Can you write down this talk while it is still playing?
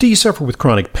Do you suffer with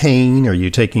chronic pain? Are you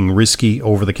taking risky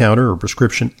over-the-counter or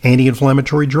prescription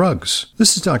anti-inflammatory drugs?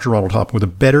 This is Dr. Ronald Hoffman with a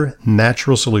better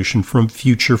natural solution from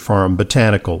Future Pharm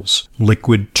Botanicals.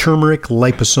 Liquid Turmeric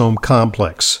Liposome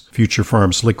Complex. Future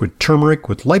Pharm's liquid turmeric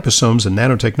with liposomes and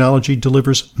nanotechnology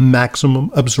delivers maximum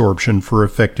absorption for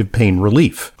effective pain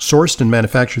relief. Sourced and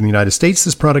manufactured in the United States,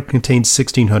 this product contains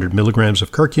 1,600 milligrams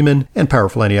of curcumin and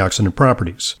powerful antioxidant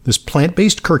properties. This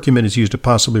plant-based curcumin is used to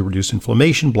possibly reduce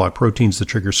inflammation, block proteins that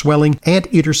trigger swelling, and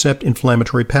intercept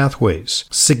inflammatory pathways,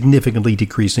 significantly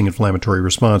decreasing inflammatory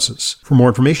responses. For more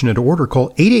information and to order, call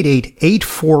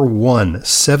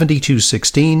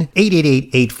 888-841-7216,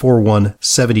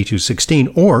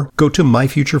 888-841-7216, or go to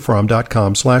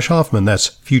myfuturepharm.com/Hoffman. That's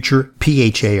future,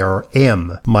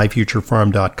 P-H-A-R-M,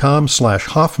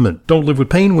 myfuturepharm.com/Hoffman. Don't live with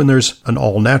pain when there's an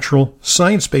all-natural,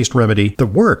 science-based remedy that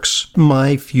works.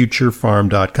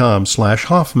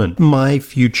 myfuturepharm.com/Hoffman,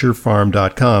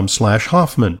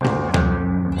 myfuturepharm.com/Hoffman.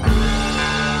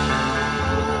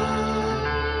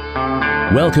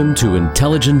 Welcome to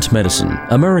Intelligent Medicine,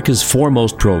 America's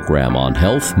foremost program on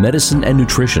health, medicine, and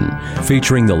nutrition,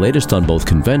 featuring the latest on both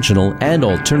conventional and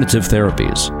alternative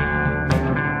therapies.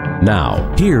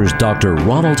 Now, here's Dr.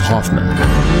 Ronald Hoffman.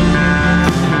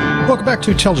 Welcome back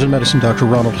to Intelligent Medicine. Dr.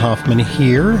 Ronald Hoffman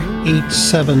here.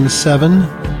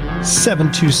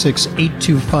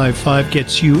 877-726-8255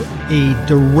 gets you a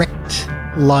direct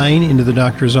line into the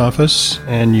doctor's office,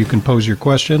 and you can pose your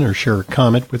question or share a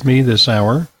comment with me this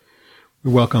hour.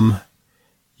 We welcome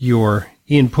your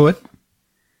input,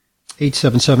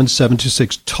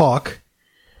 877-726-TALK.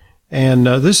 And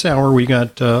this hour we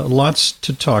got lots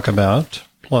to talk about,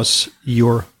 plus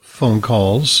your phone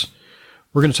calls.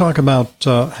 We're going to talk about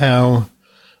how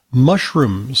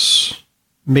mushrooms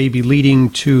may be leading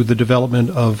to the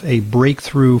development of a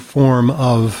breakthrough form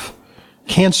of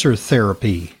cancer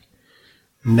therapy,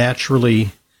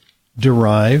 naturally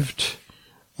derived.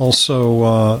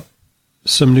 Also,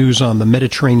 some news on the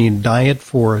Mediterranean diet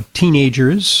for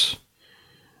teenagers,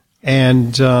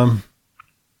 and the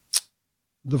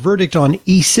verdict on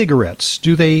e-cigarettes.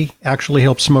 Do they actually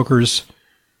help smokers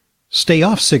stay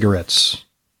off cigarettes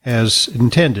as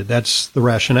intended? That's the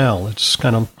rationale. It's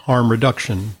kind of harm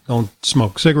reduction. Don't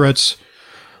smoke cigarettes,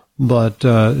 but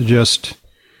just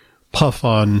puff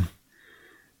on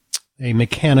a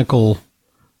mechanical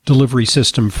delivery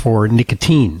system for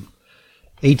nicotine.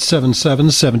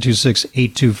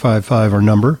 877-726-8255, our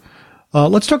number.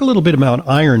 Let's talk a little bit about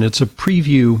iron. It's a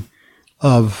preview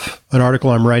of an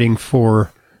article I'm writing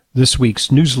for this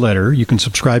week's newsletter. You can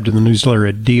subscribe to the newsletter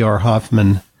at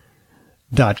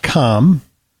drhoffman.com.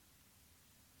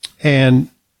 And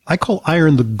I call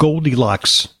iron the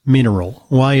Goldilocks mineral.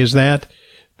 Why is that?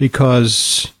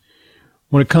 Because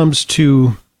when it comes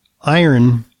to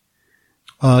iron,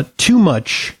 too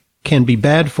much can be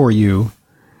bad for you.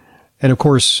 And, of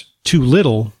course, too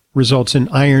little results in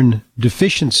iron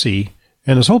deficiency.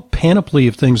 And there's a whole panoply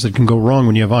of things that can go wrong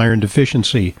when you have iron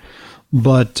deficiency.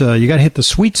 But you got to hit the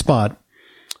sweet spot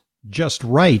just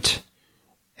right.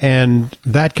 And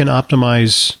that can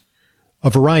optimize a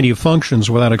variety of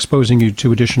functions without exposing you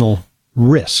to additional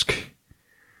risk.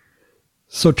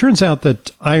 So it turns out that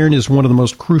iron is one of the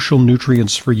most crucial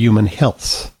nutrients for human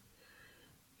health.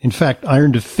 In fact,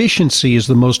 iron deficiency is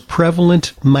the most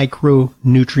prevalent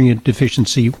micronutrient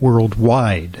deficiency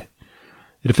worldwide.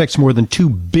 It affects more than 2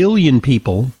 billion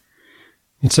people.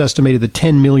 It's estimated that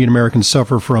 10 million Americans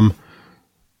suffer from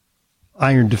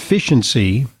iron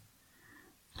deficiency.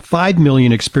 5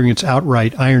 million experience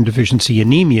outright iron deficiency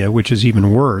anemia, which is even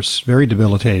worse, very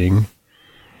debilitating.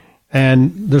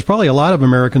 And there's probably a lot of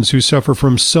Americans who suffer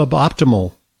from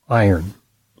suboptimal iron.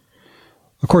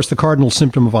 Of course, the cardinal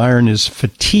symptom of iron is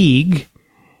fatigue,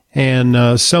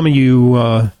 and some of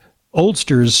you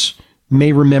oldsters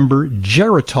may remember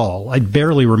Geritol. I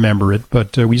barely remember it,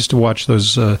 but we used to watch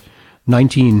those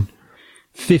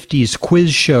 1950s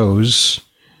quiz shows,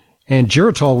 and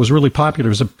Geritol was really popular.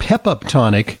 It was a pep-up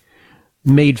tonic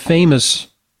made famous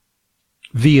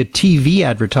via TV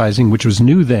advertising, which was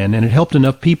new then, and it helped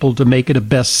enough people to make it a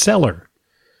bestseller.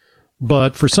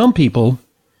 But for some people,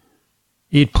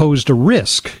 it posed a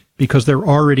risk because they're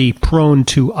already prone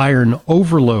to iron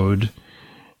overload.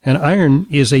 And iron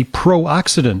is a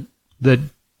pro-oxidant that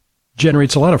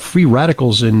generates a lot of free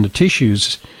radicals in the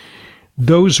tissues.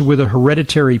 Those with a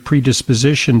hereditary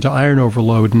predisposition to iron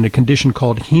overload in a condition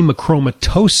called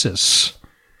hemochromatosis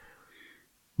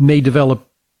may develop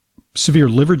severe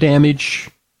liver damage,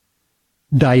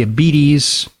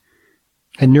 diabetes,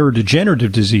 and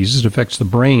neurodegenerative diseases. It affects the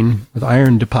brain with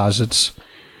iron deposits,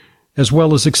 as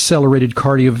well as accelerated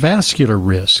cardiovascular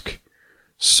risk.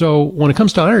 So when it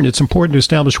comes to iron, it's important to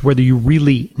establish whether you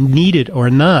really need it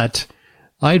or not.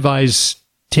 I advise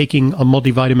taking a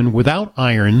multivitamin without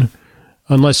iron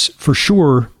unless for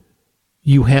sure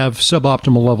you have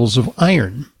suboptimal levels of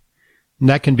iron. And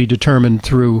that can be determined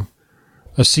through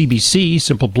a CBC,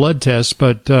 simple blood test,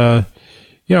 but,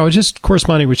 just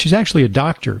corresponding with, she's actually a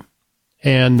doctor.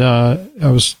 And I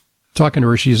was talking to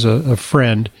her, she's a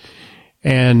friend,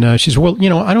 and she said, well,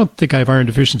 I don't think I have iron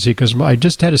deficiency because I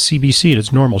just had a CBC and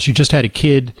it's normal. She just had a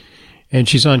kid, and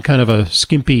she's on kind of a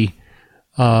skimpy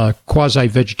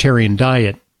quasi-vegetarian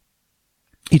diet.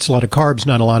 Eats a lot of carbs,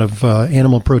 not a lot of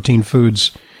animal protein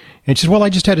foods. And she says, well, I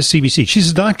just had a CBC.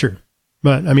 She's a doctor,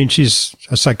 but she's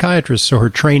a psychiatrist, so her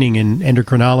training in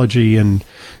endocrinology and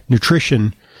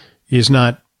nutrition is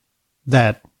not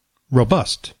that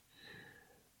robust.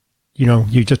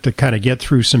 You just to kind of get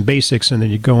through some basics and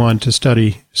then you go on to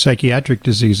study psychiatric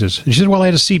diseases. And she said, well, I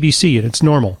had a CBC and it's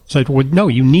normal. So I said, well, no,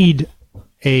 you need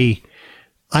a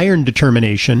iron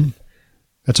determination.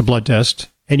 That's a blood test.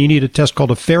 And you need a test called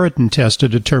a ferritin test to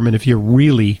determine if you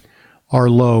really are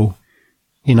low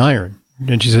in iron.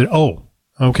 And she said, oh,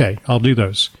 okay, I'll do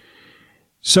those.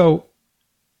 So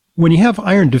when you have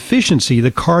iron deficiency,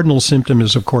 the cardinal symptom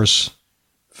is, of course,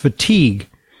 fatigue.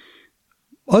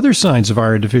 Other signs of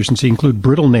iron deficiency include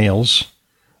brittle nails,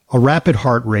 a rapid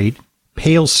heart rate,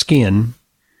 pale skin.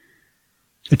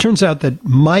 It turns out that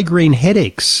migraine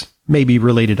headaches may be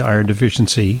related to iron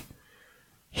deficiency,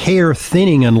 hair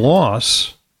thinning and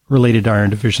loss related to iron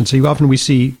deficiency. Often we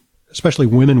see, especially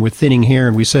women with thinning hair,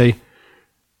 and we say,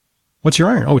 what's your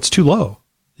iron? Oh, it's too low.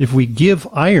 If we give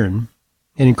iron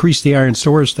and increase the iron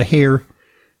stores, the hair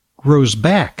grows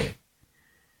back.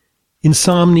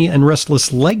 Insomnia and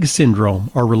restless leg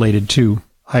syndrome are related to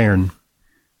iron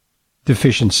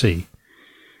deficiency.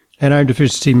 And iron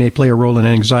deficiency may play a role in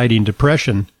anxiety and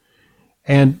depression,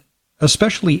 and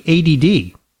especially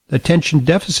ADD, attention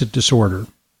deficit disorder.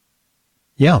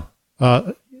 Yeah,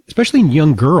 especially in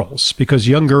young girls, because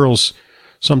young girls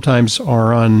sometimes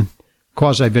are on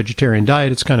quasi-vegetarian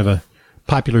diet. It's kind of a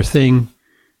popular thing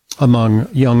among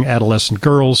young adolescent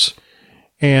girls,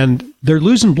 and they're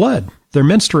losing blood. They're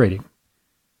menstruating.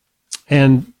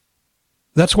 And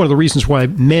that's one of the reasons why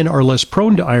men are less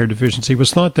prone to iron deficiency. It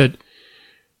was thought that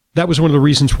that was one of the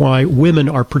reasons why women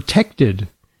are protected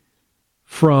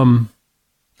from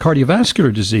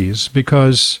cardiovascular disease,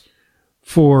 because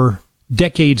for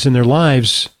decades in their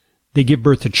lives, they give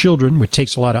birth to children, which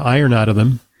takes a lot of iron out of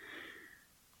them,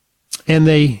 and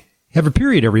they have a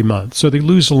period every month. So they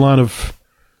lose a lot of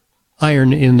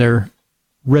iron in their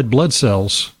red blood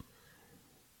cells.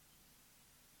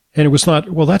 And it was thought,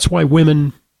 well, that's why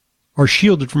women are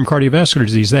shielded from cardiovascular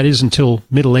disease. That is until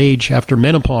middle age, after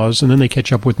menopause, and then they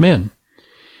catch up with men.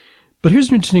 But here's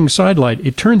an interesting sidelight.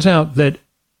 It turns out that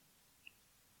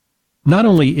not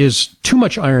only is too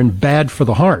much iron bad for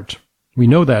the heart, we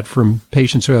know that from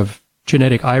patients who have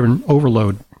genetic iron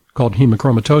overload called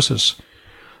hemochromatosis,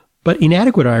 but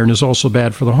inadequate iron is also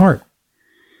bad for the heart.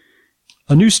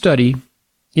 A new study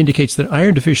indicates that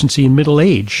iron deficiency in middle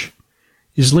age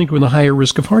is linked with a higher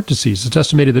risk of heart disease. It's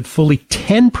estimated that fully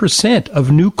 10%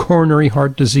 of new coronary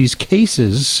heart disease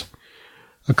cases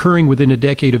occurring within a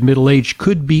decade of middle age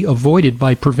could be avoided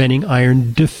by preventing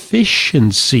iron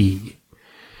deficiency.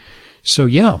 So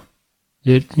yeah,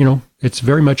 it's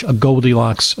very much a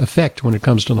Goldilocks effect when it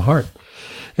comes to the heart.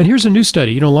 And here's a new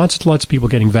study. Lots of people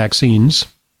getting vaccines,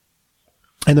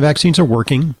 and the vaccines are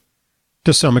working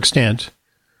to some extent,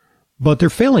 but they're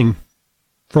failing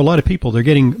for a lot of people. They're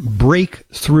getting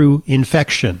breakthrough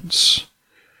infections.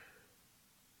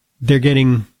 They're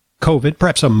getting COVID,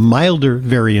 perhaps a milder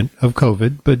variant of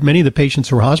COVID, but many of the patients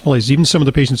who are hospitalized, even some of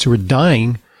the patients who are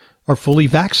dying, are fully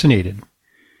vaccinated.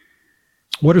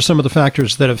 What are some of the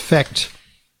factors that affect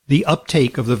the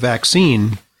uptake of the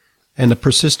vaccine and the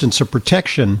persistence of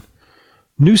protection?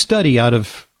 New study out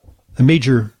of a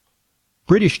major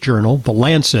British journal, The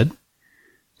Lancet,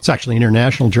 it's actually an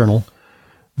international journal,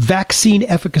 Vaccine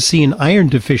Efficacy in Iron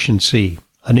Deficiency,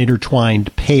 an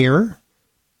Intertwined Pair,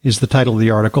 is the title of the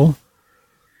article.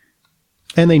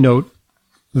 And they note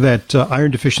that iron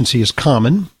deficiency is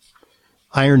common.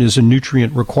 Iron is a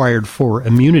nutrient required for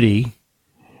immunity.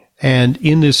 And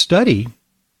in this study,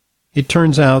 it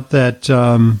turns out that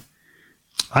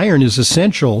iron is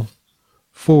essential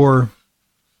for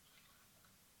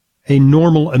a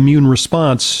normal immune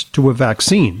response to a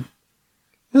vaccine.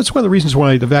 That's one of the reasons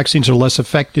why the vaccines are less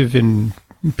effective in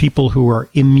people who are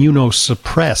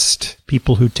immunosuppressed,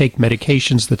 people who take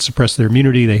medications that suppress their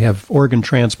immunity. They have organ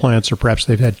transplants, or perhaps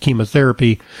they've had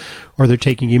chemotherapy, or they're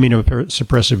taking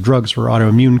immunosuppressive drugs for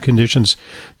autoimmune conditions.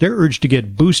 They're urged to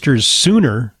get boosters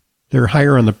sooner they're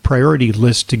higher on the priority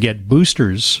list to get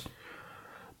boosters.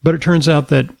 But it turns out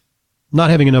that not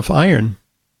having enough iron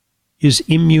is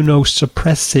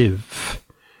immunosuppressive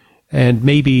and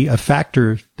maybe a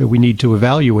factor that we need to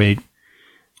evaluate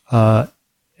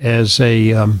as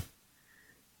in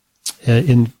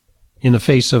the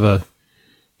face of a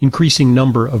increasing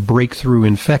number of breakthrough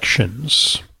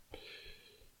infections,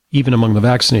 even among the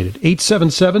vaccinated.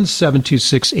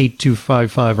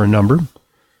 877-726-8255, our number.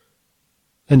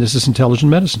 And this is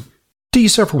Intelligent Medicine. Do you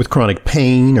suffer with chronic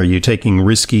pain? Are you taking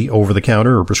risky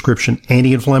over-the-counter or prescription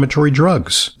anti-inflammatory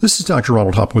drugs? This is Dr.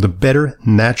 Ronald Hoffman with a better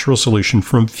natural solution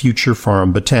from Future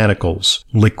Pharm Botanicals.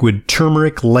 Liquid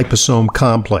Turmeric Liposome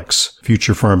Complex.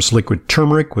 Future Pharm's liquid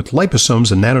turmeric with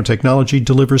liposomes and nanotechnology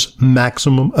delivers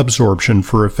maximum absorption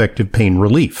for effective pain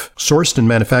relief. Sourced and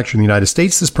manufactured in the United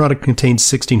States, this product contains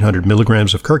 1,600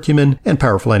 milligrams of curcumin and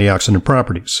powerful antioxidant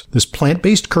properties. This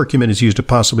plant-based curcumin is used to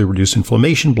possibly reduce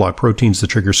inflammation, block proteins that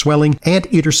trigger swelling, and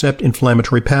intercept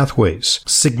inflammatory pathways,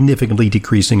 significantly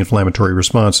decreasing inflammatory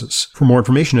responses. For more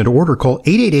information and to order, call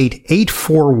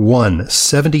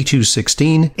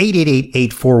 888-841-7216,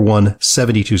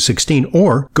 888-841-7216,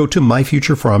 or go to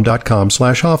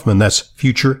myfuturepharm.com/Hoffman. That's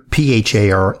future,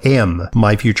 P-H-A-R-M,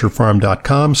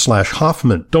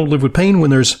 myfuturepharm.com/Hoffman. Don't live with pain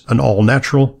when there's an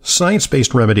all-natural,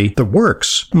 science-based remedy that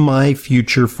works.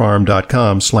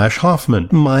 myfuturepharm.com/Hoffman,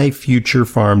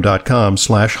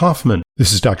 myfuturepharm.com/Hoffman.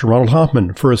 This is Dr. Ronald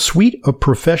Hoffman for a suite of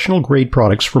professional-grade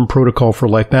products from Protocol for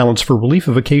Life Balance for relief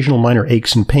of occasional minor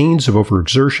aches and pains of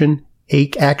overexertion,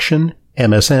 ache action,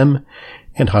 MSM,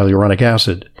 and hyaluronic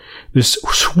acid. This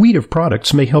suite of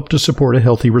products may help to support a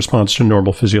healthy response to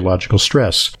normal physiological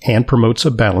stress and promotes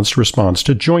a balanced response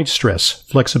to joint stress,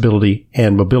 flexibility,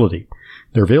 and mobility.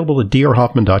 They're available at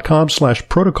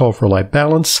drhoffman.com/protocol for life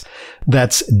balance.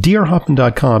 That's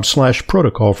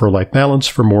drhoffman.com/protocol for life balance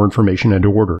for more information and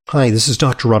to order. Hi, this is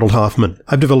Dr. Ronald Hoffman.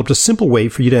 I've developed a simple way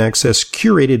for you to access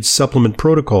curated supplement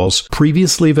protocols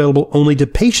previously available only to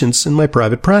patients in my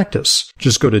private practice.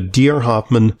 Just go to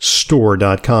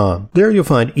drhoffmanstore.com. There you'll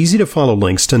find easy to follow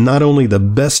links to not only the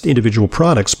best individual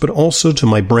products, but also to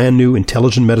my brand new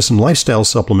Intelligent Medicine lifestyle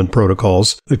supplement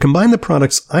protocols that combine the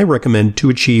products I recommend to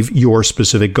achieve your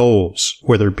specific goals,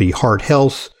 whether it be heart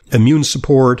health, immune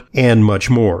support, and much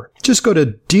more. Just go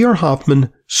to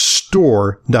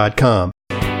drhoffmanstore.com.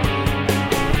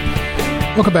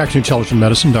 Welcome back to Intelligent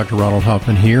Medicine. Dr. Ronald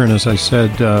Hoffman here. And as I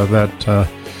said, that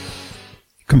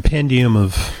compendium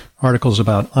of articles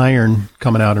about iron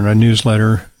coming out in our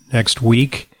newsletter next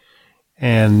week.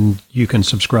 And you can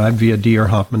subscribe via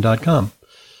drhoffman.com.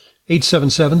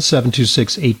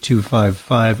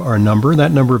 877-726-8255, our number.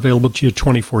 That number available to you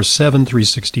 24/7,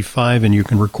 365, and you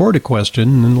can record a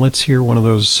question. And let's hear one of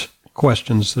those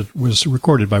questions that was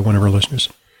recorded by one of our listeners.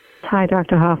 Hi,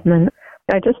 Dr. Hoffman.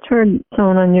 I just heard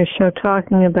someone on your show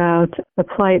talking about the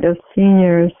plight of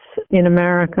seniors in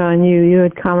America, and you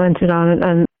had commented on it,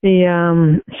 and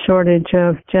the shortage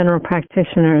of general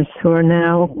practitioners who are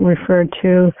now referred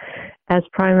to as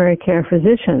primary care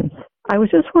physicians. I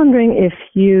was just wondering if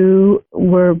you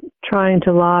were trying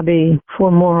to lobby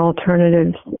for more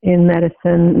alternatives in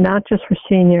medicine, not just for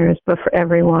seniors, but for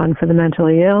everyone, for the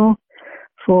mentally ill,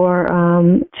 for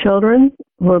children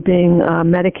who are being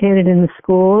medicated in the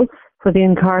schools, for the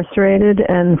incarcerated,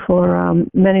 and for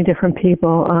many different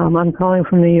people. I'm calling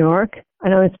from New York. I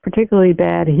know it's particularly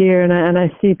bad here, and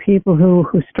I see people who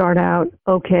start out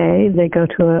okay. They go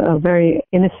to a very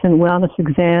innocent wellness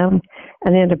exam,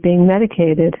 and they end up being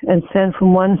medicated and sent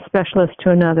from one specialist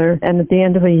to another. And at the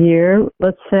end of a year,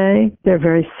 let's say, they're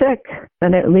very sick,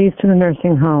 and it leads to the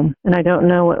nursing home. And I don't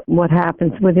know what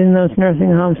happens within those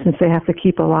nursing homes since they have to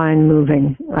keep a line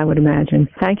moving, I would imagine.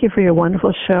 Thank you for your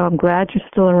wonderful show. I'm glad you're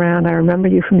still around. I remember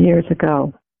you from years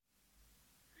ago.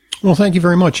 Well, thank you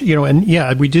very much. And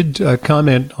yeah, we did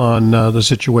comment on the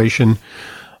situation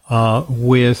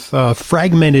with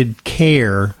fragmented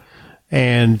care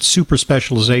and super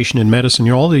specialization in medicine.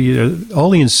 All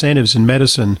the incentives in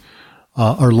medicine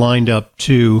are lined up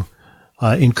to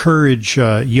encourage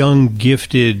young,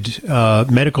 gifted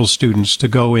medical students to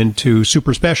go into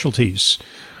super specialties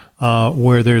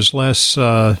where there's less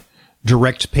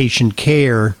direct patient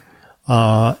care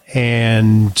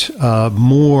and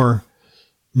more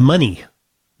money,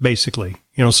 basically.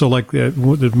 So like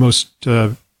the most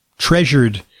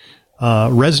treasured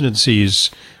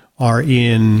residencies are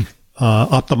in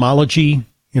ophthalmology,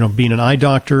 being an eye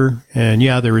doctor. And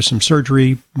yeah, there is some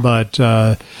surgery, but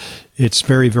it's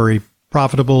very, very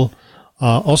profitable.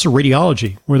 Also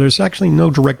radiology, where there's actually no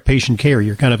direct patient care.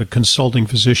 You're kind of a consulting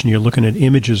physician. You're looking at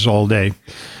images all day.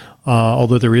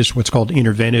 although there is what's called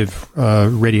interventive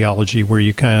radiology, where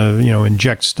you kind of,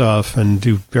 inject stuff and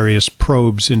do various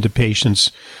probes into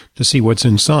patients to see what's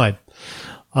inside.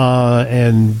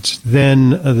 And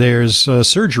then there's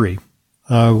surgery,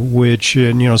 which,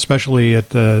 especially at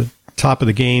the top of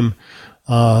the game,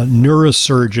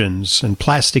 neurosurgeons and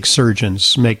plastic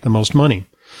surgeons make the most money.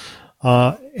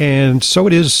 And so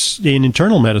it is in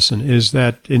internal medicine, is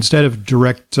that instead of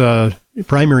direct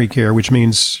primary care, which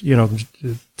means,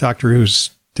 the doctor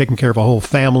who's taking care of a whole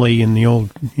family in the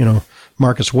old,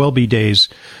 Marcus Welby days,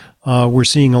 we're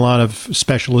seeing a lot of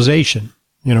specialization.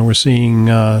 We're seeing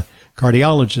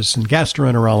cardiologists and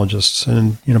gastroenterologists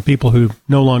and, people who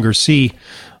no longer see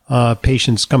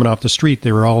patients coming off the street.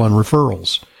 They were all on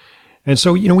referrals. And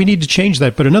so, we need to change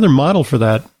that. But another model for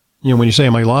that, when you say,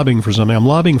 am I lobbying for something? I'm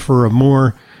lobbying for a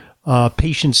more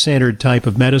patient-centered type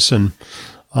of medicine,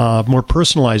 more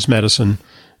personalized medicine,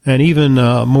 and even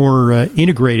more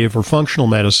integrative or functional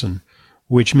medicine,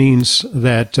 which means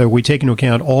that we take into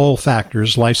account all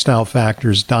factors, lifestyle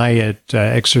factors, diet,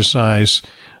 exercise,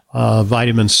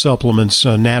 vitamins, supplements,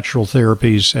 natural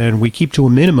therapies, and we keep to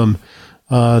a minimum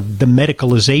the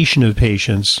medicalization of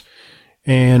patients,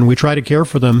 and we try to care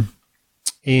for them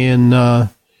in the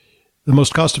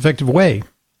most cost-effective way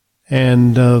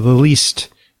and the least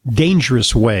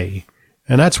dangerous way.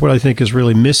 And that's what I think is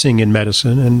really missing in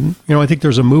medicine. And, I think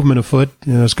there's a movement afoot,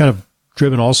 it's kind of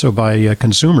driven also by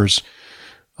consumers,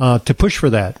 to push for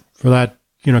that, kind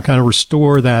of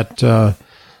restore that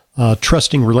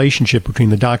trusting relationship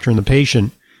between the doctor and the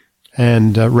patient,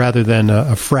 and rather than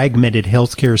a fragmented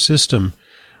healthcare system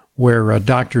where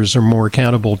doctors are more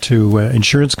accountable to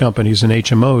insurance companies and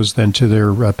HMOs than to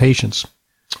their patients.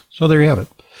 So there you have it.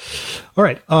 All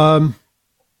right.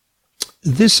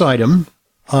 This item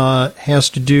has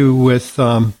to do with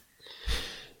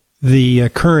the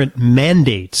current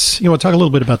mandates. I'll talk a little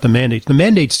bit about the mandates. The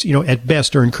mandates, at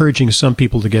best are encouraging some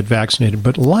people to get vaccinated,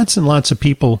 but lots and lots of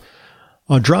people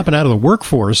are dropping out of the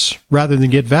workforce rather than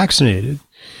get vaccinated.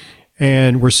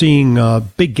 And we're seeing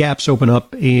big gaps open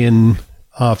up in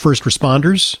first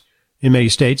responders in many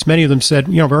states. Many of them said,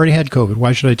 I've already had COVID.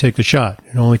 Why should I take the shot?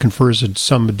 It only confers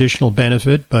some additional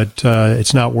benefit, but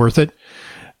it's not worth it.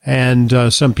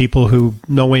 And some people who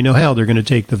no way, no how they're going to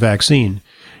take the vaccine.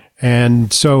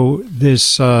 And so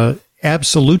this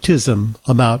absolutism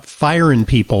about firing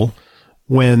people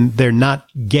when they're not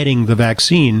getting the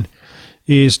vaccine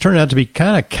is turned out to be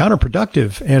kind of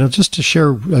counterproductive. And just to share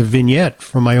a vignette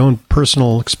from my own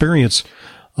personal experience,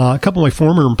 a couple of my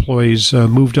former employees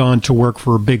moved on to work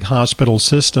for a big hospital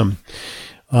system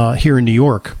here in New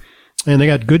York, and they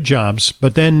got good jobs.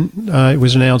 But then it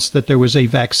was announced that there was a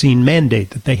vaccine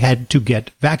mandate, that they had to get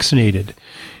vaccinated.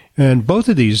 And both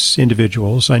of these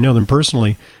individuals, I know them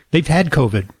personally, they've had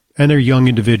COVID, and they're young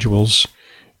individuals,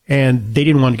 and they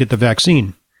didn't want to get the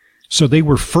vaccine. So they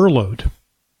were furloughed,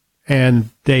 and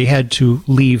they had to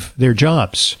leave their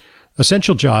jobs,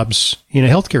 essential jobs in a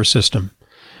healthcare system.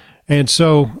 And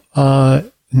so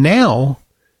now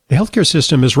the healthcare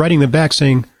system is writing them back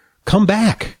saying, come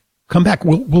back.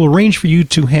 We'll arrange for you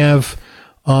to have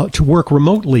to work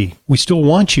remotely. We still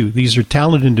want you. These are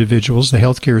talented individuals. The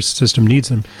healthcare system needs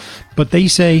them. But they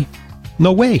say,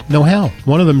 no way, no how.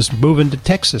 One of them is moving to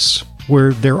Texas,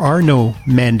 where there are no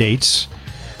mandates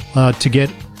to get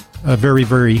a very,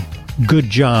 very good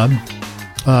job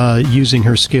using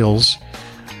her skills.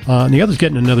 And the other's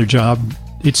getting another job.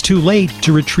 It's too late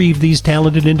to retrieve these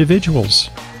talented individuals.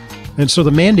 And so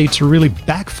the mandates are really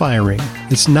backfiring.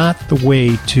 It's not the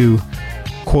way to,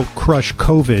 quote, crush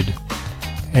COVID.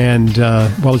 And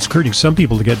while it's encouraging some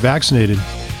people to get vaccinated,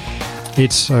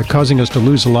 it's causing us to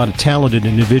lose a lot of talented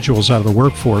individuals out of the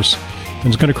workforce. And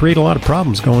it's going to create a lot of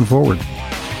problems going forward.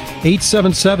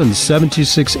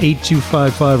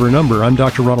 877-726-8255 our number. I'm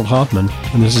Dr. Ronald Hoffman,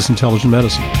 and this is Intelligent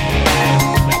Medicine.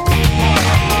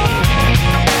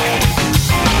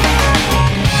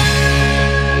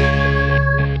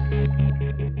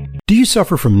 Do you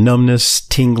suffer from numbness,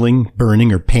 tingling,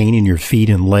 burning, or pain in your feet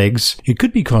and legs? It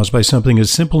could be caused by something as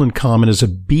simple and common as a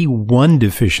B1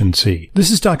 deficiency.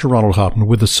 This is Dr. Ronald Hoffman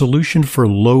with a solution for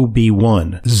low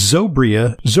B1.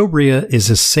 Zobria. Zobria is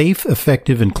a safe,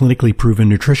 effective, and clinically proven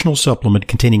nutritional supplement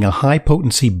containing a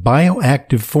high-potency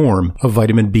bioactive form of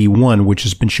vitamin B1, which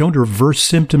has been shown to reverse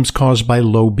symptoms caused by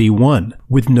low B1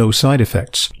 with no side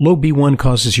effects. Low B1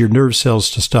 causes your nerve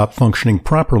cells to stop functioning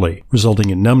properly, resulting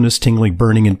in numbness, tingling,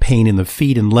 burning, and pain in the the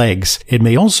feet and legs. It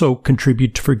may also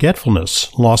contribute to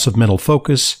forgetfulness, loss of mental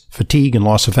focus, fatigue, and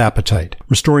loss of appetite.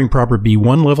 Restoring proper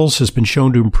B1 levels has been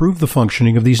shown to improve the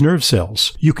functioning of these nerve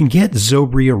cells. You can get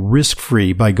Zobria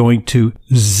risk-free by going to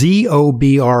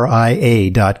zobria.com.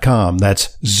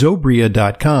 That's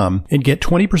zobria.com and get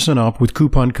 20% off with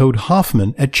coupon code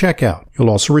Hoffman at checkout. You'll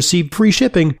also receive free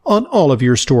shipping on all of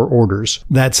your store orders.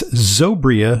 That's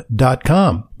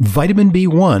zobria.com. Vitamin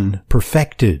B1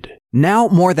 perfected. Now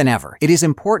more than ever, it is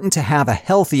important to have a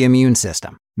healthy immune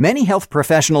system. Many health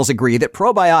professionals agree that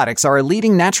probiotics are a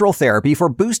leading natural therapy for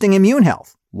boosting immune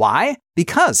health. Why?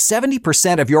 Because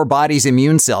 70% of your body's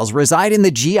immune cells reside in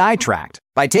the GI tract.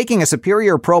 By taking a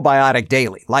superior probiotic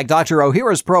daily, like Dr.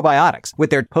 Ohhira's probiotics, with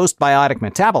their postbiotic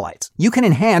metabolites, you can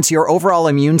enhance your overall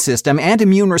immune system and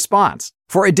immune response.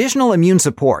 For additional immune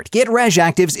support, get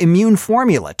RegActive's Immune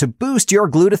Formula to boost your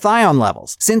glutathione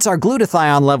levels, since our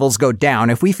glutathione levels go down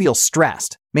if we feel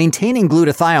stressed. Maintaining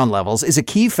glutathione levels is a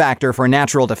key factor for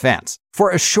natural defense.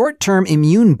 For a short-term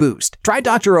immune boost, try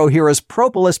Dr. Ohhira's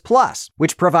Propolis Plus,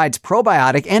 which provides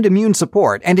probiotic and immune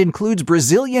support and includes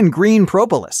Brazilian green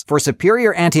propolis for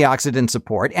superior antioxidant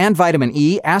support and vitamin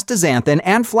E, astaxanthin,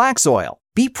 and flax oil.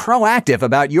 Be proactive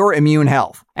about your immune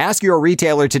health. Ask your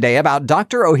retailer today about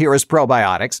Dr. Ohhira's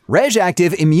probiotics,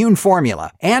 RegActive Immune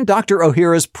Formula, and Dr.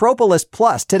 Ohhira's Propolis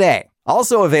Plus today.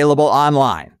 Also available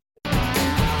online.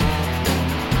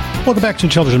 Welcome back to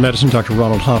Intelligent Medicine. Dr.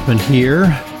 Ronald Hoffman here.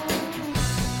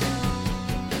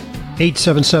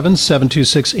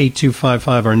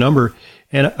 877-726-8255, our number.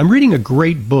 And I'm reading a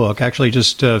great book. Actually,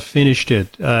 just finished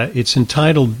it. It's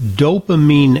entitled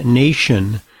Dopamine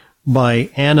Nation by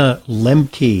Anna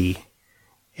Lembke.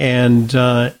 And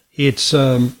it's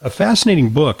a fascinating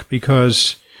book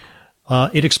because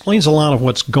it explains a lot of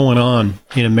what's going on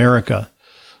in America.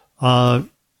 The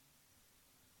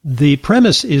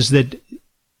premise is that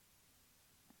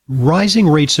rising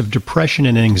rates of depression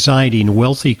and anxiety in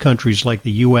wealthy countries like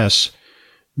the U.S.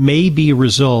 may be a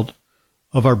result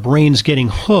of our brains getting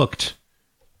hooked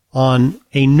on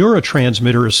a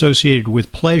neurotransmitter associated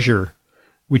with pleasure,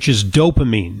 which is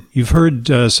dopamine. You've heard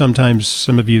sometimes,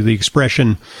 some of you, the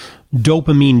expression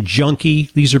dopamine junkie.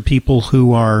 These are people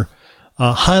who are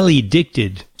highly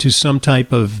addicted to some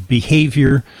type of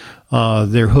behavior.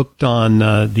 They're hooked on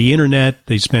the internet.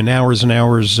 They spend hours and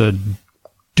hours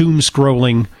doom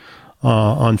scrolling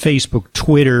on Facebook,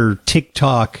 Twitter,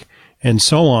 TikTok, and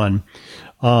so on.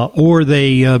 Or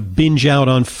they binge out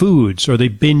on foods, or they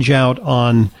binge out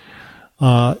on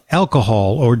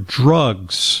alcohol or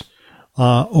drugs,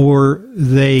 or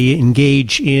they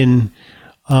engage in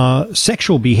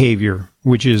sexual behavior,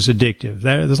 which is addictive.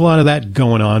 There's a lot of that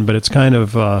going on, but it's kind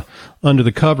of under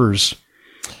the covers.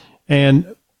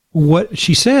 And what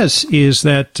she says is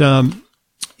that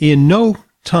in no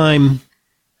time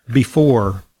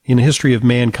before in the history of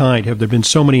mankind have there been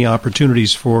so many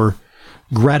opportunities for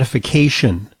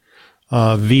gratification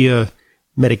via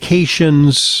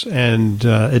medications and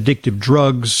addictive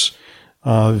drugs,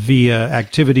 via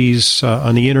activities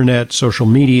on the internet, social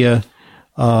media,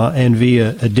 and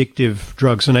via addictive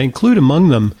drugs. And I include among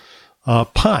them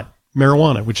pot,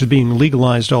 marijuana, which is being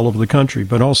legalized all over the country,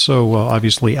 but also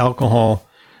obviously alcohol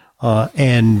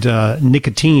and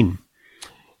nicotine,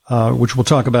 which we'll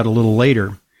talk about a little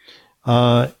later.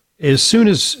 As soon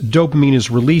as dopamine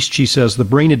is released, she says, the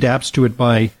brain adapts to it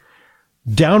by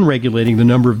downregulating the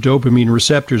number of dopamine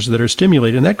receptors that are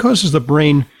stimulated. And that causes the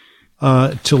brain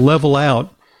to level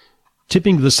out,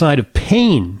 tipping to the side of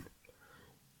pain,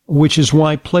 which is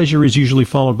why pleasure is usually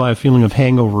followed by a feeling of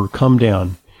hangover or come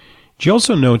down. She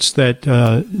also notes that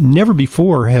never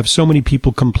before have so many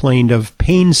people complained of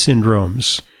pain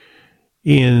syndromes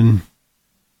in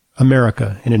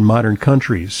America and in modern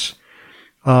countries.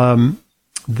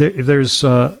 There's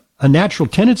a natural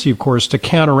tendency, of course, to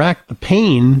counteract the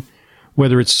pain,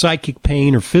 whether it's psychic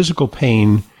pain or physical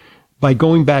pain, by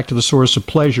going back to the source of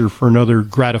pleasure for another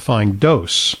gratifying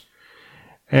dose.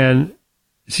 And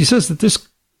she says that this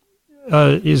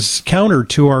is counter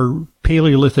to our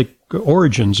Paleolithic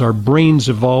origins. Our brains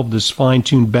evolved this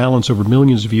fine-tuned balance over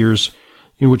millions of years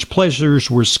in which pleasures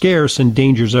were scarce and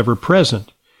dangers ever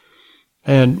present.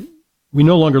 And we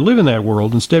no longer live in that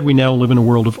world. Instead, we now live in a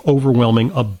world of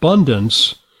overwhelming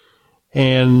abundance.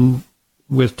 And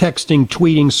with texting,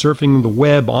 tweeting, surfing the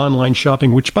web, online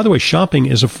shopping, which, by the way, shopping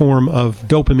is a form of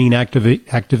dopamine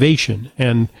activation.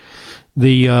 And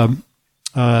the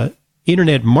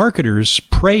internet marketers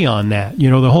prey on that. You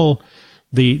know, the whole,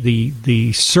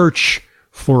 the search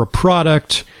for a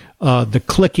product, the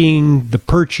clicking, the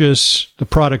purchase, the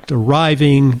product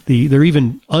arriving, they're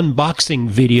even unboxing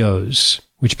videos,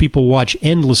 which people watch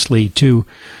endlessly to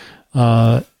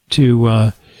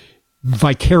to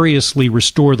vicariously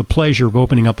restore the pleasure of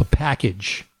opening up a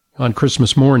package on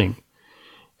Christmas morning.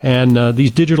 And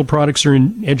these digital products are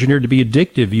engineered to be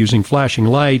addictive, using flashing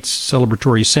lights,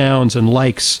 celebratory sounds, and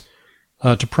likes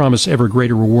to promise ever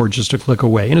greater reward just a click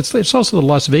away. And it's also the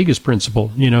Las Vegas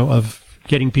principle, of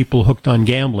getting people hooked on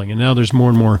gambling. And now there's more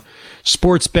and more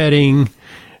sports betting,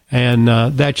 and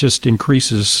that just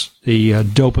increases the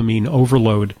dopamine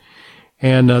overload.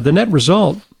 And the net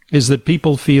result is that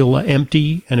people feel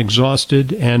empty and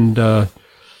exhausted and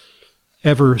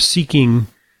ever seeking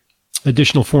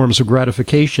additional forms of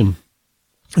gratification.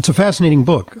 It's a fascinating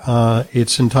book.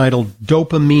 It's entitled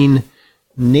Dopamine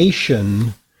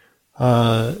Nation.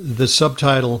 The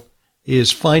subtitle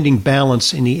is Finding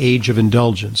Balance in the Age of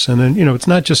Indulgence. And then, it's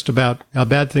not just about how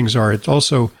bad things are. It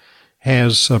also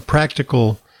has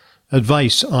practical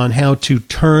advice on how to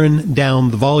turn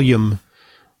down the volume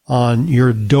on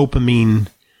your dopamine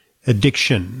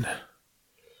addiction.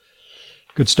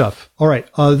 Good stuff. All right.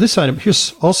 This item,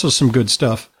 here's also some good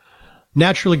stuff.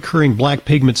 Naturally occurring black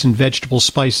pigments in vegetables,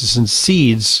 spices, and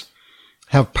seeds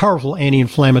have powerful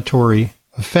anti-inflammatory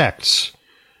effects.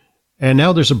 And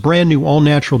now there's a brand new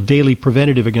all-natural daily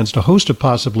preventative against a host of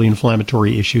possibly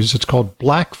inflammatory issues. It's called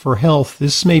Black for Health.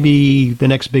 This may be the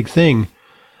next big thing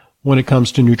when it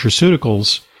comes to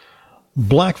nutraceuticals.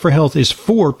 Black for Health is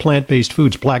 4 plant-based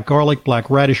foods: black garlic, black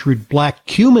radish root, black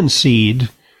cumin seed,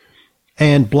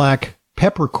 and black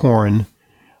peppercorn,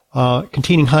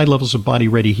 containing high levels of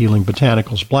body-ready healing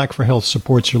botanicals. Black for Health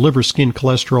supports your liver, skin,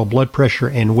 cholesterol, blood pressure,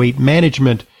 and weight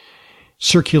management,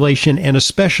 circulation, and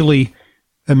especially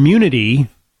immunity.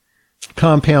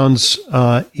 Compounds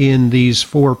in these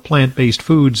 4 plant-based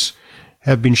foods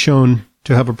have been shown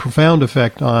to have a profound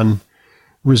effect on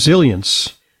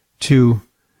resilience to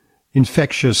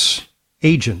infectious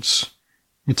agents.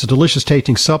 It's a delicious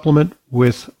tasting supplement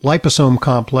with liposome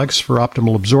complex for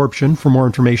optimal absorption. For more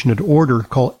information and order,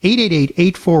 call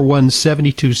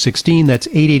 888-841-7216. That's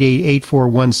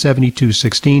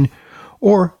 888-841-7216.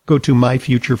 Or go to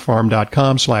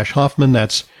myfuturefarm.com/Hoffman.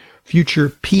 That's future,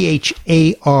 P-H-A-R-M,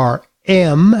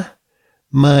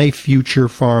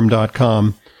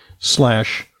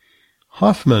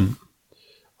 myfuturefarm.com/Hoffman.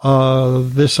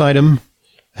 This item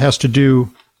has to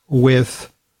do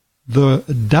with the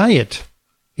diet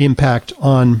impact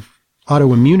on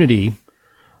autoimmunity.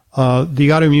 The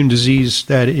autoimmune disease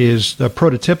that is the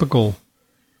prototypical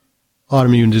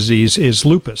autoimmune disease is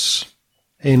lupus.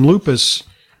 In lupus,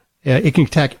 it can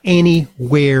attack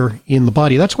anywhere in the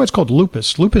body. That's why it's called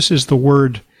lupus. Lupus is the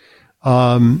word,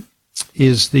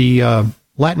 is the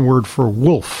Latin word for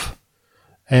wolf.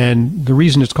 And the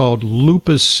reason it's called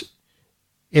lupus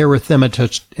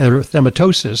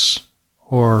erythematosus,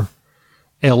 or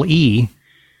LE,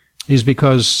 is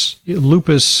because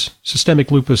systemic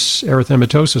lupus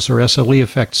erythematosus, or SLE,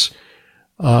 affects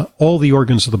all the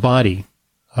organs of the body.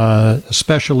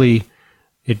 Especially,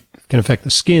 it can affect the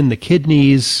skin, the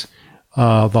kidneys,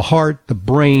 the heart, the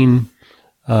brain.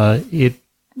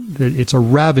 It's a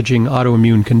ravaging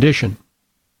autoimmune condition.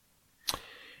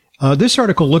 This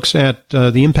article looks at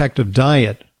the impact of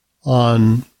diet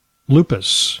on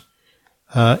lupus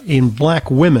in black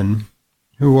women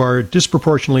who are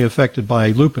disproportionately affected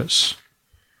by lupus.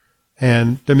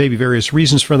 And there may be various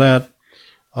reasons for that.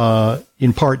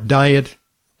 In part, diet,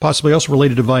 possibly also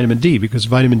related to vitamin D, because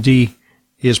vitamin D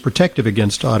is protective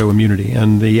against autoimmunity,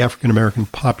 and the African American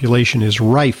population is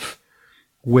rife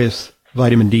with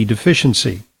vitamin D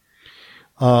deficiency.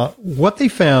 What they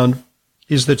found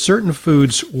is that certain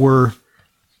foods were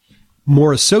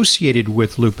more associated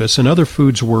with lupus and other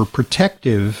foods were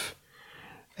protective,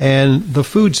 and the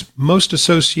foods most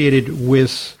associated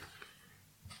with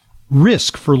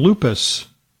risk for lupus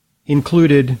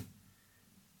included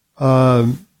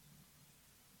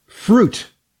fruit,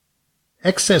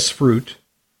 excess fruit,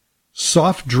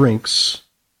 soft drinks,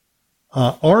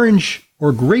 orange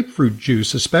or grapefruit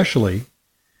juice especially,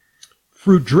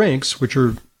 fruit drinks, which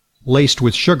are laced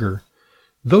with sugar.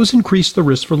 Those increase the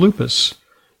risk for lupus.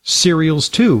 Cereals,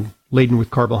 too, laden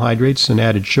with carbohydrates and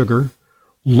added sugar.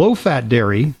 Low-fat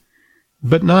dairy,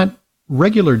 but not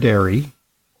regular dairy.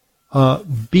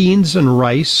 Beans and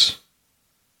rice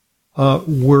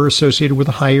were associated with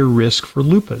a higher risk for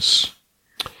lupus.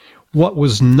 What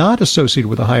was not associated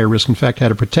with a higher risk, in fact,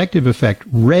 had a protective effect.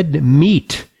 Red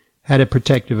meat had a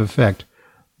protective effect.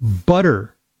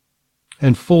 Butter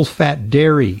and full-fat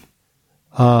dairy,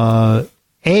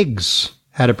 eggs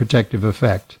had a protective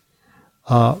effect.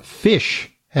 Fish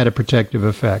had a protective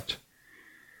effect.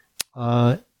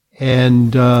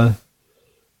 And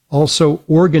also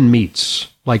organ meats,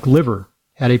 like liver,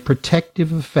 had a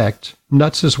protective effect,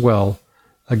 nuts as well,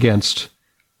 against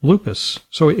lupus.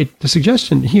 So the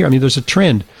suggestion here, I mean, there's a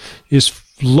trend, is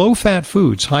low-fat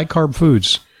foods, high-carb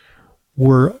foods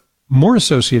were more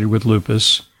associated with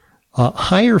lupus.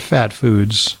 Higher fat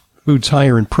foods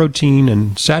higher in protein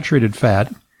and saturated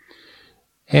fat,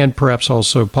 and perhaps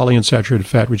also polyunsaturated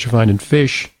fat, which you find in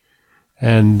fish,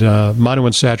 and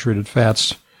monounsaturated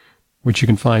fats, which you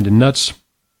can find in nuts.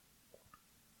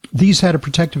 These had a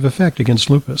protective effect against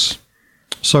lupus.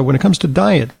 So when it comes to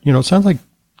diet, it sounds like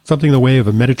something in the way of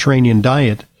a Mediterranean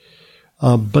diet,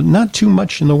 but not too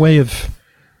much in the way of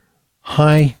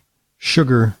high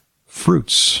sugar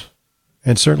fruits,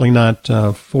 and certainly not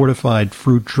fortified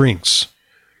fruit drinks.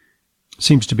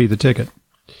 Seems to be the ticket.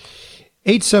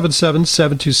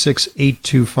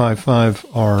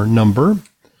 877-726-8255, our number.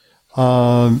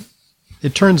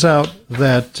 It turns out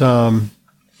that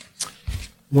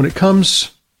when it comes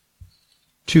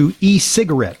to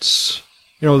e-cigarettes,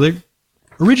 they're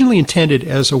originally intended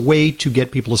as a way to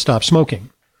get people to stop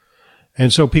smoking.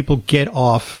 And so people get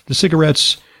off the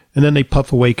cigarettes, and then they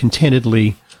puff away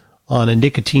contentedly on a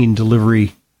nicotine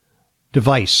delivery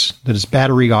device that is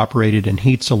battery operated and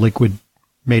heats a liquid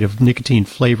made of nicotine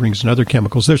flavorings and other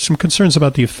chemicals. There's some concerns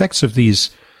about the effects of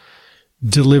these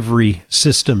delivery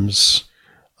systems,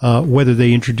 whether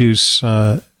they introduce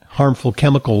harmful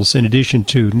chemicals in addition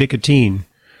to nicotine,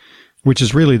 which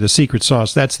is really the secret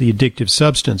sauce. That's the addictive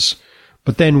substance.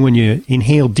 But then when you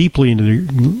inhale deeply into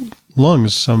the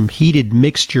lungs some heated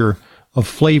mixture of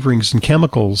flavorings and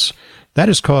chemicals, that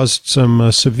has caused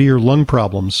some severe lung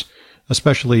problems,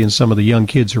 especially in some of the young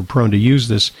kids who are prone to use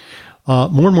this.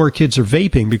 More and more kids are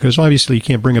vaping because obviously you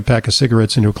can't bring a pack of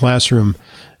cigarettes into a classroom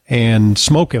and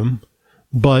smoke them,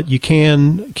 but you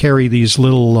can carry these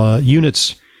little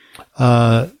units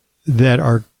that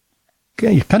are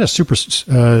kind of super,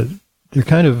 they're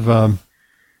kind of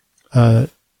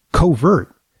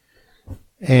covert,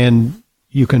 and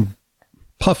you can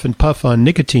puff and puff on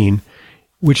nicotine,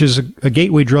 which is a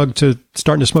gateway drug to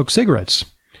starting to smoke cigarettes.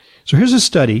 So here's a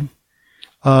study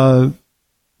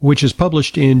which is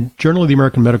published in Journal of the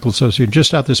American Medical Association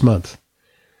just out this month.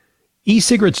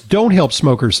 E-cigarettes don't help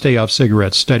smokers stay off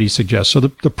cigarettes, studies suggest. So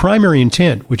the primary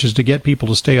intent, which is to get people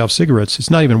to stay off cigarettes,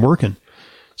 it's not even working.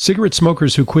 Cigarette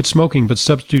smokers who quit smoking but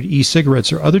substitute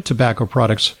e-cigarettes or other tobacco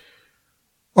products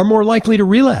are more likely to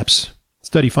relapse,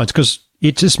 study finds, because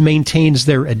it just maintains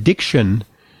their addiction.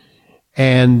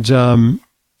 And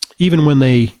even when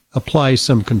they apply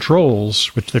some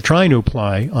controls, which they're trying to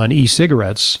apply on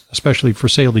e-cigarettes, especially for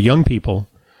sale to young people.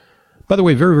 By the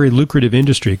way, very, very lucrative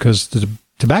industry because the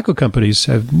tobacco companies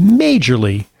have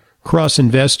majorly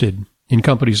cross-invested in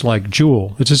companies like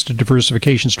Juul. It's just a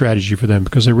diversification strategy for them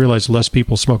because they realize less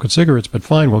people smoking cigarettes, but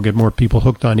fine, we'll get more people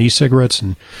hooked on e-cigarettes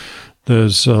and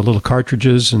those little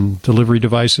cartridges and delivery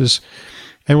devices,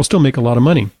 and we'll still make a lot of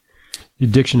money. The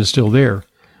addiction is still there.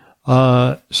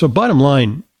 So bottom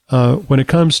line, when it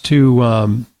comes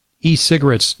to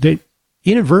e-cigarettes,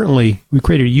 inadvertently, we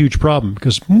created a huge problem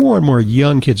because more and more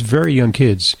young kids, very young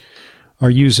kids, are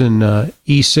using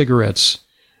e-cigarettes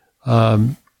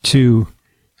to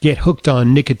get hooked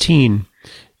on nicotine,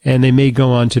 and they may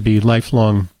go on to be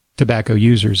lifelong tobacco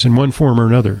users in one form or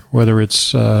another, whether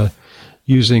it's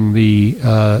using the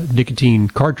nicotine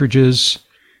cartridges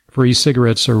for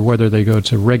e-cigarettes or whether they go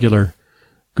to regular,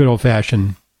 good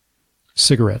old-fashioned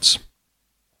cigarettes.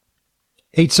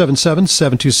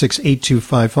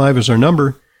 877-726-8255 is our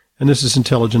number, and this is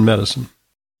Intelligent Medicine.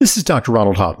 This is Dr.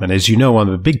 Ronald Hoffman. As you know, I'm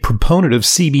a big proponent of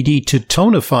CBD to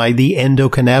tonify the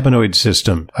endocannabinoid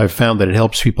system. I've found that it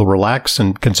helps people relax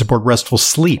and can support restful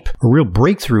sleep, a real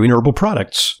breakthrough in herbal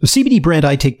products. The CBD brand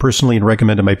I take personally and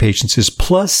recommend to my patients is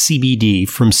Plus CBD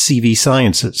from CV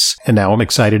Sciences. And now I'm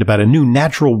excited about a new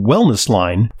natural wellness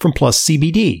line from Plus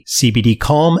CBD, CBD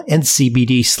Calm and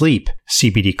CBD Sleep.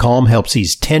 CBD Calm helps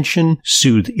ease tension,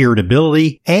 soothe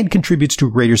irritability, and contributes to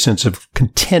a greater sense of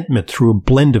contentment through a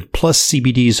blend of Plus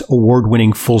CBD's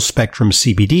award-winning full-spectrum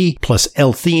CBD, plus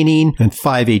L-theanine and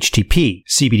 5-HTP.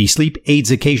 CBD Sleep aids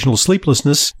occasional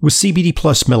sleeplessness with CBD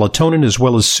plus melatonin as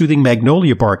well as soothing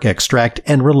magnolia bark extract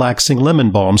and relaxing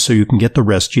lemon balm so you can get the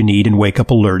rest you need and wake up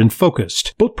alert and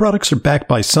focused. Both products are backed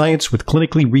by science with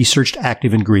clinically researched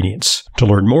active ingredients. To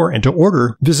learn more and to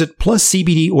order, visit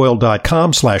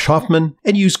pluscbdoil.com/Hoffman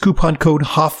and use coupon code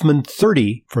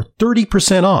Hoffman30 for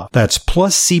 30% off. That's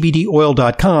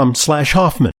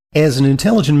pluscbdoil.com/Hoffman. As an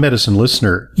Intelligent Medicine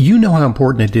listener, you know how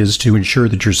important it is to ensure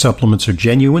that your supplements are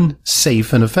genuine,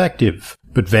 safe, and effective.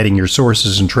 But vetting your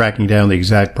sources and tracking down the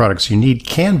exact products you need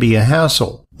can be a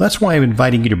hassle. That's why I'm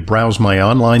inviting you to browse my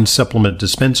online supplement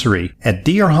dispensary at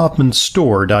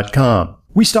drhoffmanstore.com.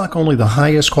 We stock only the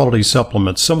highest quality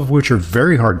supplements, some of which are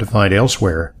very hard to find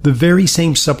elsewhere. The very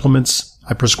same supplements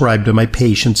I prescribe to my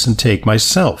patients and take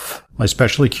myself. My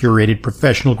specially curated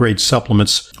professional-grade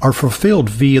supplements are fulfilled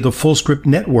via the FullScript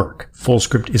network.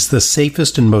 FullScript is the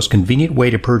safest and most convenient way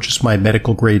to purchase my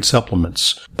medical-grade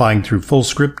supplements. Buying through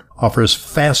FullScript offers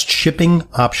fast shipping,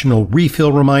 optional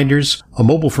refill reminders, a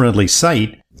mobile-friendly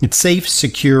site. It's safe,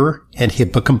 secure, and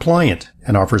HIPAA compliant,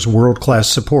 and offers world-class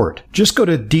support. Just go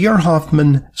to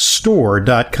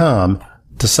drhoffmanstore.com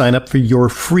to sign up for your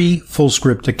free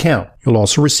FullScript account. You'll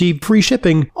also receive free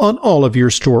shipping on all of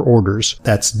your store orders.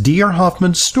 That's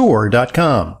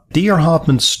drhoffmanstore.com.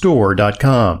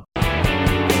 drhoffmanstore.com.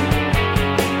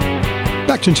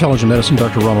 Back to Intelligent Medicine,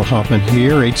 Dr. Ronald Hoffman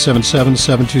here,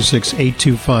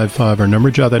 877-726-8255. Our number,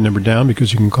 jot that number down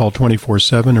because you can call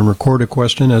 24/7 and record a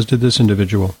question, as did this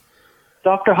individual.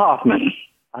 Dr. Hoffman,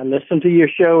 I listen to your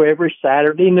show every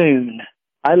Saturday noon.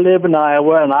 I live in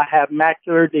Iowa and I have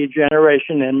macular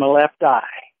degeneration in my left eye.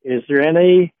 Is there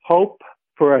any hope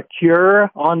for a cure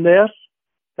on this?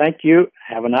 Thank you.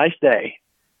 Have a nice day.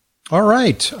 All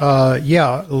right.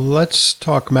 Let's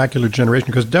talk macular degeneration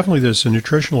because definitely there's a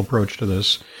nutritional approach to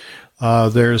this.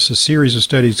 There's a series of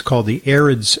studies called the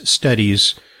ARIDS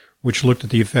studies, which looked at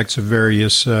the effects of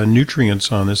various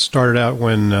nutrients on this. Started out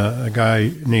when a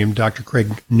guy named Dr.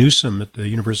 Craig Newsom at the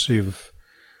University of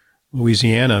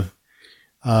Louisiana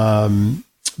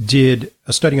did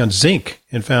a study on zinc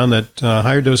and found that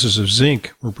higher doses of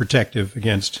zinc were protective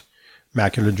against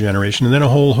macular degeneration. And then a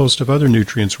whole host of other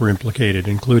nutrients were implicated,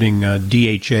 including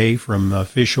DHA from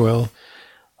fish oil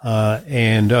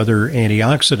and other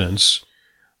antioxidants.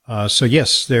 So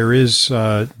yes, there is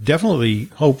definitely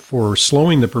hope for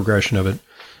slowing the progression of it.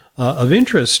 Of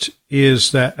interest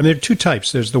is that, there are two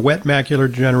types. There's the wet macular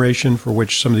degeneration, for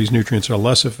which some of these nutrients are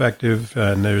less effective,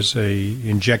 and there's a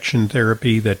injection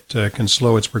therapy that can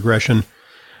slow its progression.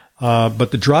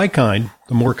 But the dry kind,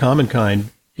 the more common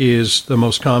kind, is the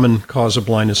most common cause of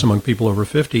blindness among people over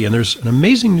 50. And there's an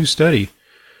amazing new study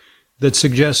that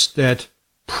suggests that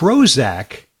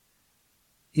Prozac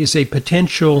is a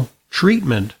potential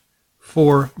treatment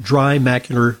for dry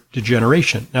macular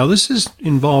degeneration. Now, this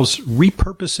involves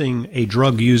repurposing a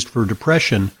drug used for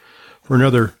depression for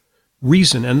another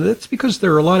reason, and that's because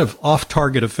there are a lot of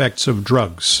off-target effects of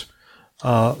drugs.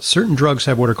 Certain drugs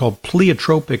have what are called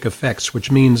pleiotropic effects,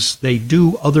 which means they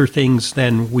do other things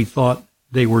than we thought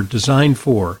they were designed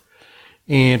for.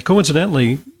 And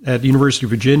coincidentally, at the University of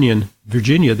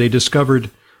Virginia, they discovered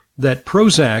that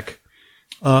Prozac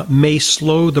may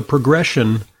slow the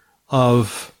progression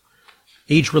of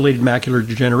age-related macular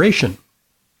degeneration.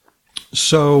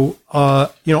 So,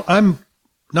 I'm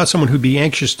not someone who'd be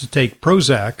anxious to take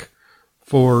Prozac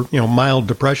for, mild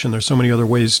depression. There's so many other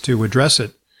ways to address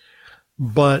it.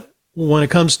 But when it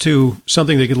comes to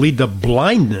something that could lead to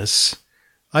blindness,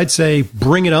 I'd say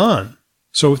bring it on.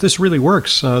 So if this really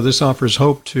works, this offers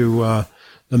hope to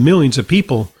the millions of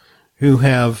people who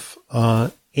have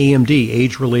AMD,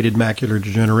 age-related macular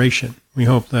degeneration. We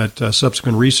hope that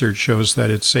subsequent research shows that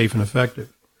it's safe and effective.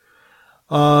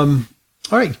 All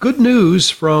right, good news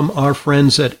from our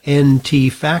friends at NT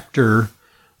Factor.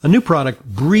 A new product,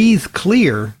 Breathe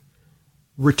Clear,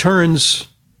 returns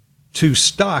to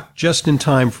stock just in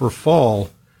time for fall.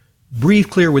 Breathe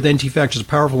Clear with NT Factor is a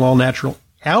powerful all-natural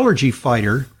allergy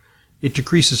fighter. It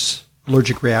decreases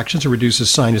allergic reactions, it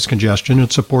reduces sinus congestion,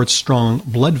 it supports strong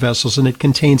blood vessels, and it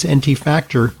contains NT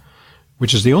Factor,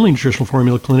 which is the only nutritional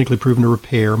formula clinically proven to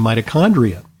repair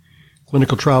mitochondria.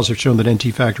 Clinical trials have shown that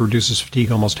NT Factor reduces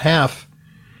fatigue almost half,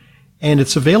 and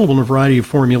it's available in a variety of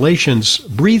formulations.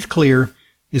 Breathe Clear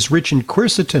is rich in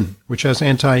quercetin, which has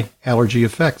anti-allergy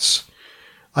effects.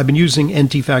 I've been using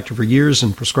NT Factor for years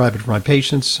and prescribe it for my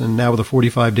patients, and now with a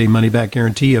 45-day money-back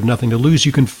guarantee, you have nothing to lose.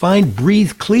 You can find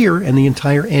Breathe Clear and the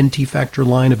entire NT Factor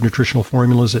line of nutritional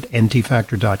formulas at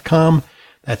ntfactor.com.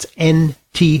 That's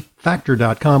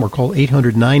ntfactor.com, or call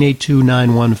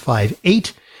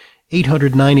 800-982-9158,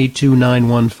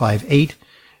 800-982-9158.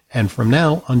 And from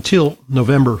now until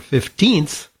November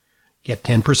 15th, get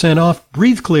 10% off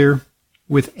Breathe Clear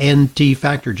with NT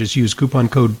Factor. Just use coupon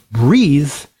code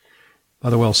BREATHE. By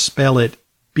the way, I'll spell it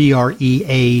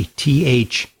BREATHE.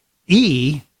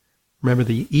 Remember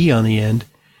the E on the end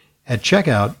at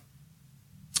checkout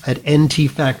at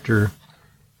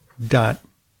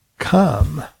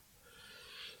ntfactor.com.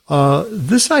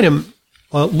 This item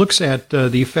looks at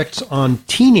the effects on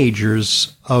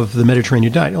teenagers of the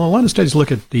Mediterranean diet. A lot of studies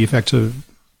look at the effects of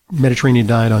Mediterranean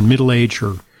diet on middle-aged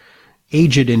or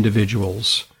aged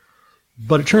individuals.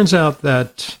 But it turns out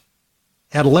that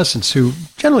adolescents who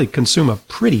generally consume a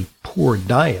pretty poor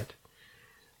diet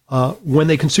when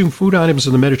they consume food items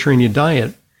in the Mediterranean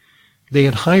diet, they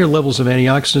had higher levels of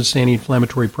antioxidants and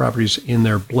anti-inflammatory properties in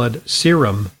their blood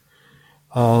serum.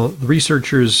 The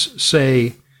researchers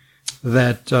say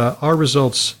that our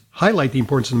results highlight the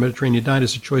importance of the Mediterranean diet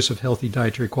as a choice of healthy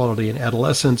dietary quality in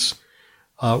adolescence,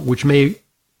 which may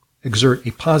exert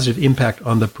a positive impact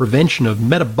on the prevention of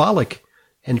metabolic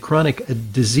and chronic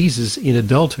diseases in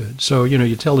adulthood. So,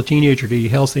 you tell a teenager to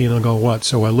eat healthy and they'll go, what?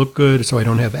 So I look good, so I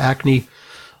don't have acne.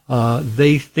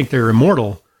 They think they're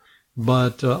immortal,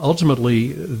 but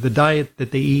ultimately the diet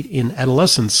that they eat in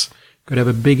adolescence could have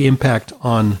a big impact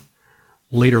on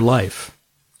later life,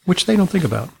 which they don't think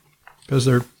about because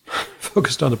they're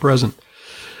focused on the present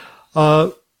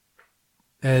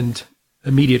and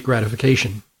immediate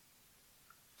gratification.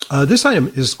 This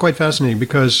item is quite fascinating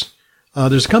because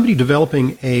there's a company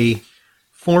developing a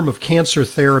form of cancer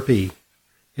therapy.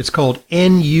 It's called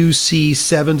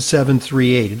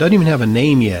NUC7738. It doesn't even have a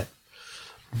name yet,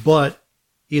 but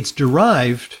it's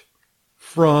derived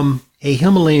from a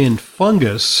Himalayan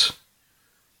fungus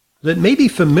that may be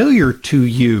familiar to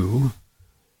you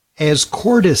as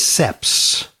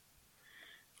cordyceps.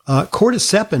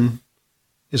 Cordycepin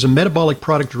is a metabolic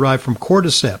product derived from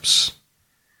cordyceps,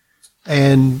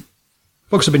 and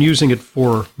folks have been using it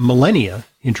for millennia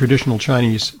in traditional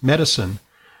Chinese medicine.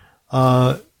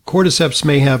 Cordyceps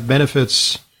may have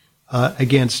benefits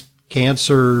against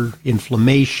cancer,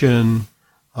 inflammation,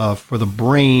 for the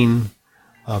brain,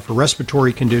 for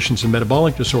respiratory conditions and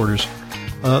metabolic disorders.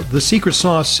 The secret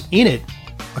sauce in it,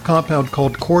 a compound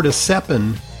called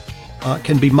cordycepin,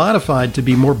 can be modified to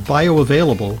be more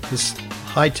bioavailable. This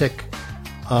high-tech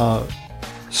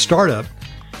startup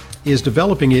is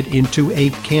developing it into a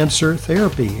cancer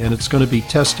therapy, and it's going to be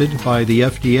tested by the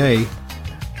FDA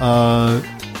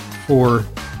for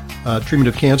treatment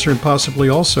of cancer and possibly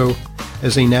also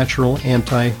as a natural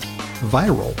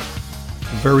antiviral.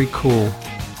 Very cool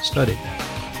study.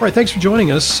 All right, thanks for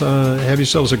joining us. Have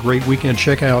yourselves a great weekend.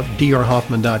 Check out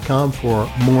drhoffman.com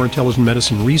for more intelligent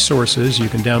medicine resources. You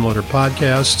can download our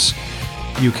podcasts.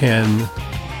 You can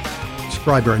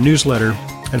subscribe to our newsletter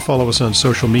and follow us on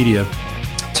social media.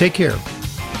 Take care.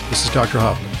 This is Dr.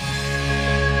 Hoffman.